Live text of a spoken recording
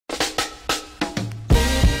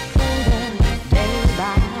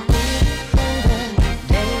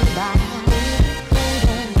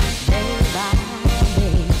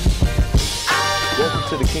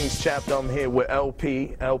chapter. I'm here with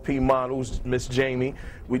LP Models, Miss Jamie.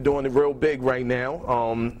 We're doing it real big right now.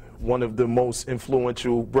 One of the most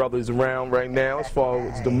influential brothers around right now as far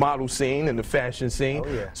as the model scene and the fashion scene.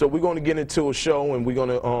 Oh, yeah. So we're going to get into a show and we're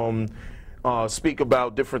going to speak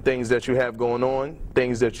about different things that you have going on,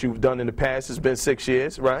 things that you've done in the past. It's been 6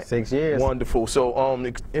 years, right? 6 years. Wonderful. So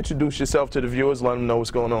introduce yourself to the viewers, let them know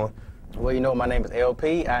what's going on. Well, you know, my name is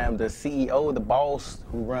LP. I am the CEO, the boss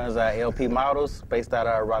who runs LP Models, based out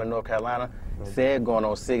of Raleigh, North Carolina. Said going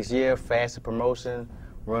on 6 years, fashion promotion,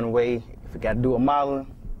 runway. If you got to do a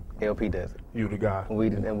modeling, LP does it. You the guy.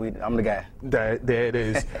 I'm the guy. There it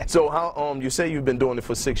is. So how you say you've been doing it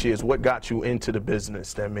for 6 years. What got you into the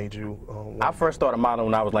business that made you? I first started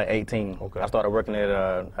modeling when I was like 18. Okay. I started working at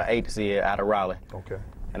an agency out of Raleigh. Okay.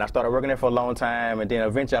 And I started working there for a long time, and then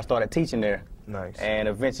eventually I started teaching there. Nice. And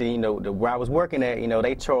eventually, you know, where I was working at, you know,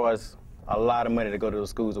 they charge a lot of money to go to the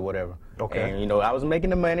schools or whatever. Okay. And, you know, I was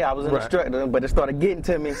making the money, I was an instructor, but it started getting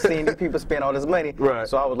to me, seeing these people spend all this money. Right.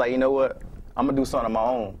 So I was like, you know what, I'm going to do something on my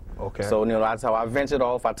own. Okay. So, you know, that's how I ventured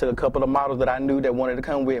off. I took a couple of models that I knew that wanted to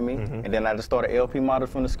come with me, and then I just started LP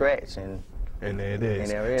Models from the scratch. And there it is. And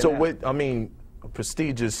there it is so now. with, I mean, a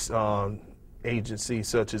prestigious agency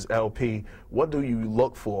such as LP, what do you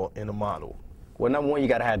look for in a model? Well, number one, you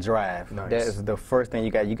got to have drive. Nice. That is the first thing you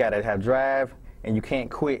got. You got to have drive, and you can't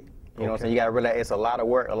quit. You know what I'm saying? You got to realize it's a lot of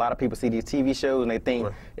work. A lot of people see these TV shows and they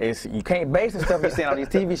think it's you can't base the stuff you see on these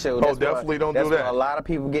TV shows. Oh, definitely don't do that. That's why a lot of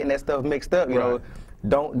people getting that stuff mixed up. You know,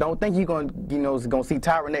 don't think you're gonna see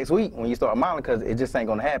Tyra next week when you start modeling, because it just ain't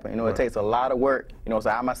gonna happen. You know, it takes a lot of work. You know, so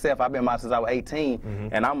I myself, I've been modeling since I was 18,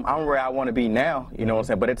 and I'm where I want to be now. You know what I'm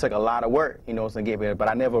saying? But it took a lot of work. You know what I'm saying? Get there, but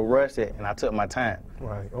I never rushed it, and I took my time.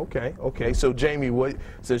 Right. Okay. Okay. So Jamie,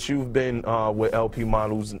 since you've been with LP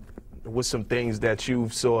Models, what's some things that you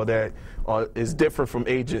saw that is different from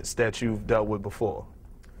agents that you've dealt with before?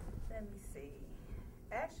 Let me see.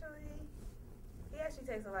 He actually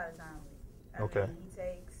takes a lot of time with me. Okay. I mean,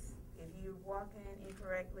 if you're walking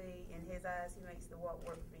incorrectly, in his eyes, he makes the walk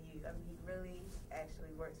work for you. I mean, he really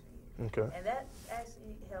actually works for you. Okay. And that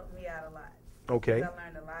actually helped me out a lot. Okay. I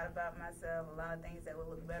learned a lot about myself, a lot of things that would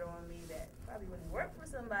look better on me that probably wouldn't work for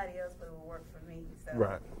somebody else, but it would work for me. So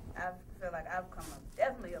I feel like I've come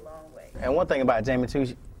definitely a long way. And one thing about Jamie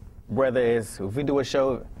too, whether it's if we do a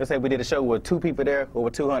show, let's say we did a show with 2 people there or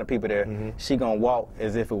with 200 people there, she gonna walk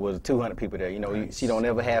as if it was 200 people there. You know, she don't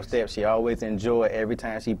ever have steps. She always enjoy every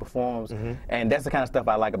time she performs, and that's the kind of stuff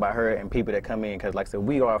I like about her and people that come in. Because like I said,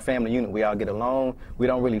 we are a family unit. We all get along. We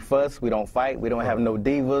don't really fuss. We don't fight. We don't have no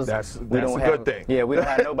divas. That's a good thing. Yeah, we don't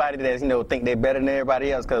have nobody that's think they're better than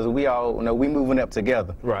everybody else, because we all we moving up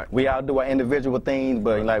together. Right. We all do our individual things,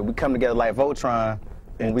 but like we come together like Voltron.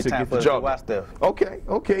 And we time for us to do our stuff. Okay,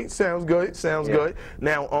 okay, sounds good, sounds good.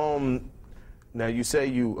 Now, now you say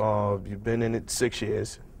you've been in it 6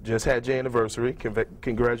 years. Just had your anniversary.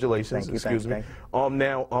 Congratulations. Thank you. Excuse me. Thank you.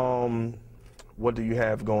 Now, what do you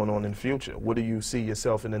have going on in the future? What do you see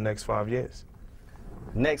yourself in the next 5 years?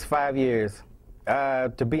 Next 5 years,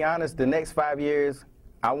 to be honest, the next 5 years,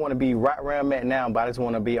 I want to be right where I'm at now, but I just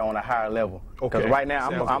want to be on a higher level. Because right now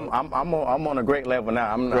I'm on a great level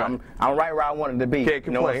now. I'm right where I wanted to be. Can't complain.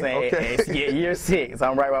 You know what I'm saying? Okay. It's year 6.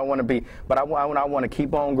 I'm right where I want to be. But I want to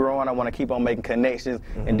keep on growing. I want to keep on making connections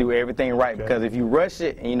and do everything right. Because if you rush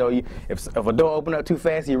it, and if a door open up too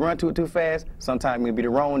fast, you run to it too fast, sometimes it'll be the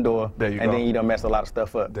wrong door. There you go. And then you don't mess a lot of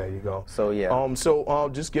stuff up. There you go. So yeah.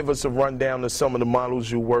 So just give us a rundown of some of the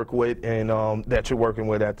models you work with and that you're working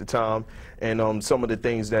with at the time, and some of the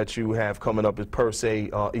things that you have coming up as per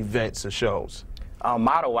se events or shows.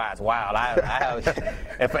 Model-wise, wow!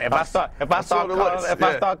 If I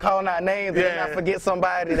start calling out names and I forget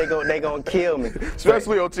somebody, they gonna kill me.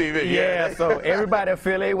 Especially on TV. Yeah. So everybody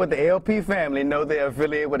affiliated with the LP family know they're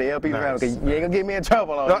affiliated with the LP family. Cause you ain't gonna get me in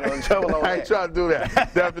trouble on I ain't trying to do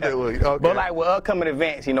that. Definitely. Okay. But like with upcoming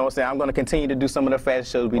events, you know what I'm saying, I'm gonna continue to do some of the fashion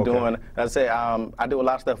shows we doing. Like I said, I do a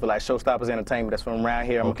lot of stuff with like Showstoppers Entertainment that's from around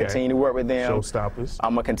here. I'm gonna continue to work with them. Showstoppers.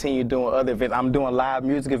 I'm gonna continue doing other events. I'm doing live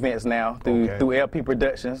music events now through LP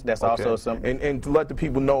Productions. That's also something. And to let the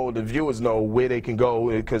people know, the viewers know where they can go,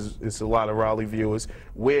 because it's a lot of Raleigh viewers.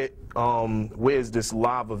 Where's this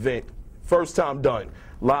live event? First time done.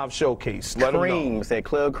 Live showcase. Let them know. Cream. It's at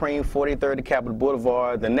Club Cream, 4030 Capitol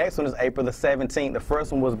Boulevard. The next one is April the 17th. The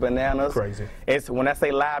first one was Bananas. Crazy. It's when I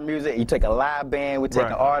say live music, you take a live band, we take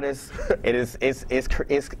an artist. It's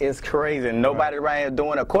crazy. And nobody around here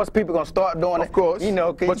doing it. Of course, people gonna start doing it. Of course.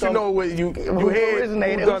 But you know where you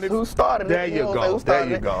originated, who started it. There you go. There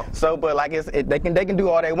you go. So, but like they can do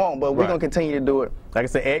all they want, but we're gonna continue to do it. Like I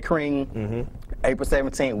said, at Cream, April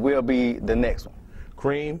 17th will be the next one.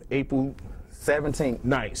 Cream, April 17th.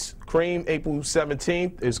 Nice. Cream, April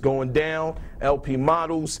 17th is going down. LP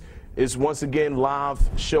Models is once again live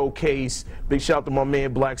showcase. Big shout out to my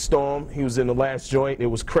man Black Storm. He was in the last joint. It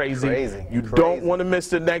was crazy. You don't want to miss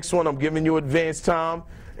the next one. I'm giving you advance time.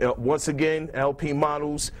 Once again, LP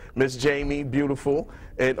Models, Miss Jamie, beautiful.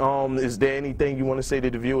 And is there anything you want to say to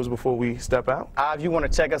the viewers before we step out? If you want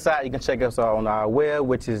to check us out, you can check us out on our web,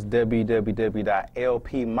 which is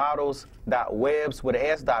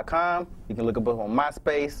www.lpmodels.webs.com. You can look us up on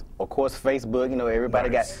MySpace, of course, Facebook. You know, everybody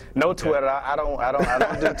got no Twitter. I don't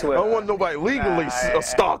do Twitter. I don't want nobody legally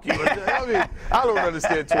stalk you. I mean, I don't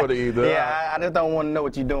understand Twitter either. Yeah, I just don't want to know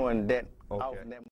what you're doing.